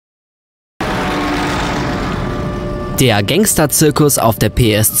Der Gangster-Zirkus auf der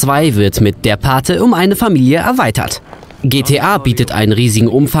PS2 wird mit der Pate um eine Familie erweitert. GTA bietet einen riesigen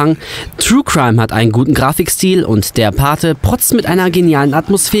Umfang, True Crime hat einen guten Grafikstil und der Pate protzt mit einer genialen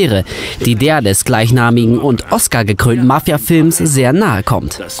Atmosphäre, die der des gleichnamigen und Oscar-gekrönten Mafia-Films sehr nahe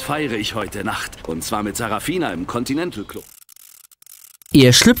kommt. Das feiere ich heute Nacht, und zwar mit Sarafina im Continental Club.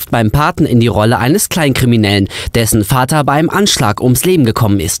 Ihr schlüpft beim Paten in die Rolle eines Kleinkriminellen, dessen Vater beim Anschlag ums Leben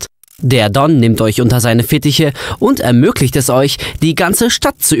gekommen ist. Der Don nimmt euch unter seine Fittiche und ermöglicht es euch, die ganze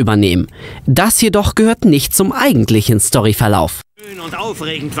Stadt zu übernehmen. Das jedoch gehört nicht zum eigentlichen Storyverlauf. Schön und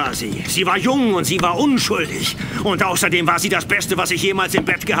aufregend war sie. Sie war jung und sie war unschuldig. Und außerdem war sie das Beste, was ich jemals im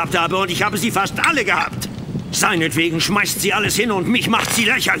Bett gehabt habe. Und ich habe sie fast alle gehabt. Seinetwegen schmeißt sie alles hin und mich macht sie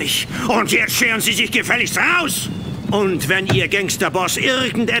lächerlich. Und jetzt scheren sie sich gefälligst raus. Und wenn Ihr Gangsterboss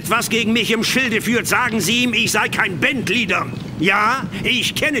irgendetwas gegen mich im Schilde führt, sagen Sie ihm, ich sei kein Bandleader. Ja,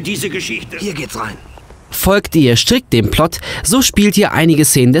 ich kenne diese Geschichte. Hier geht's rein. Folgt ihr strikt dem Plot, so spielt ihr einige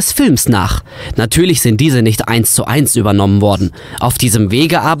Szenen des Films nach. Natürlich sind diese nicht 1:1 übernommen worden. Auf diesem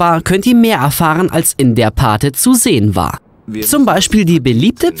Wege aber könnt ihr mehr erfahren, als in der Pate zu sehen war. Zum Beispiel die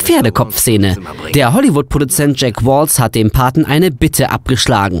beliebte Pferdekopfszene. Der Hollywood-Produzent Jack Waltz hat dem Paten eine Bitte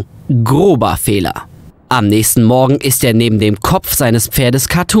abgeschlagen. Grober Fehler. Am nächsten Morgen ist er neben dem Kopf seines Pferdes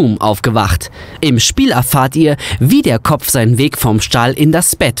Khartoum aufgewacht. Im Spiel erfahrt ihr, wie der Kopf seinen Weg vom Stall in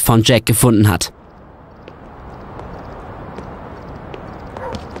das Bett von Jack gefunden hat.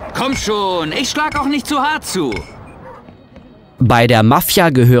 Komm schon, ich schlag auch nicht zu hart zu. Bei der Mafia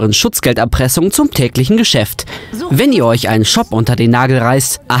gehören Schutzgelderpressungen zum täglichen Geschäft. Wenn ihr euch einen Shop unter den Nagel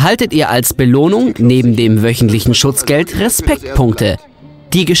reißt, erhaltet ihr als Belohnung neben dem wöchentlichen Schutzgeld Respektpunkte.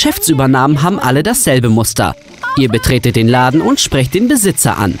 Die Geschäftsübernahmen haben alle dasselbe Muster. Ihr betretet den Laden und sprecht den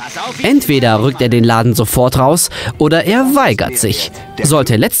Besitzer an. Entweder rückt er den Laden sofort raus oder er weigert sich.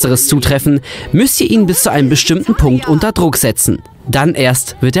 Sollte Letzteres zutreffen, müsst ihr ihn bis zu einem bestimmten Punkt unter Druck setzen. Dann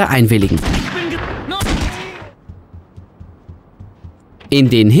erst wird er einwilligen. In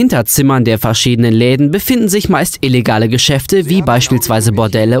den Hinterzimmern der verschiedenen Läden befinden sich meist illegale Geschäfte wie beispielsweise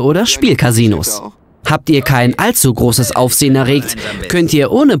Bordelle oder Spielcasinos. Habt ihr kein allzu großes Aufsehen erregt, könnt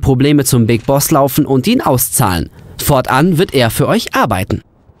ihr ohne Probleme zum Big Boss laufen und ihn auszahlen. Fortan wird er für euch arbeiten.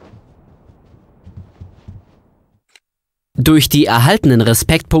 Durch die erhaltenen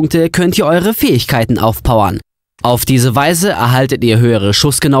Respektpunkte könnt ihr eure Fähigkeiten aufpowern. Auf diese Weise erhaltet ihr höhere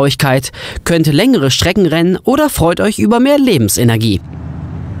Schussgenauigkeit, könnt längere Strecken rennen oder freut euch über mehr Lebensenergie.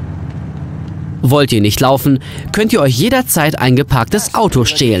 Wollt ihr nicht laufen, könnt ihr euch jederzeit ein geparktes Auto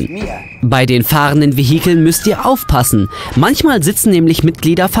stehlen. Bei den fahrenden Vehikeln müsst ihr aufpassen. Manchmal sitzen nämlich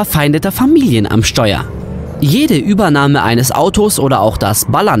Mitglieder verfeindeter Familien am Steuer. Jede Übernahme eines Autos oder auch das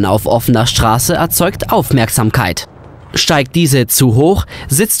Ballern auf offener Straße erzeugt Aufmerksamkeit. Steigt diese zu hoch,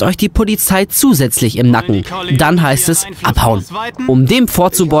 sitzt euch die Polizei zusätzlich im Nacken. Dann heißt es abhauen. Um dem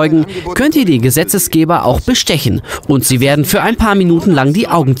vorzubeugen, könnt ihr die Gesetzesgeber auch bestechen. Und sie werden für ein paar Minuten lang die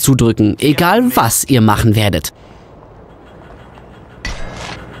Augen zudrücken, egal was ihr machen werdet.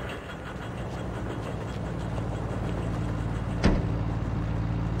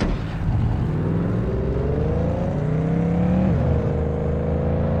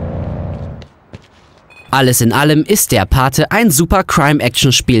 Alles in allem ist der Pate ein super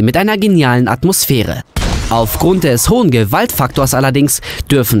Crime-Action-Spiel mit einer genialen Atmosphäre. Aufgrund des hohen Gewaltfaktors allerdings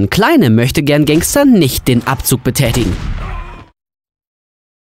dürfen kleine Möchtegern-Gangster nicht den Abzug betätigen.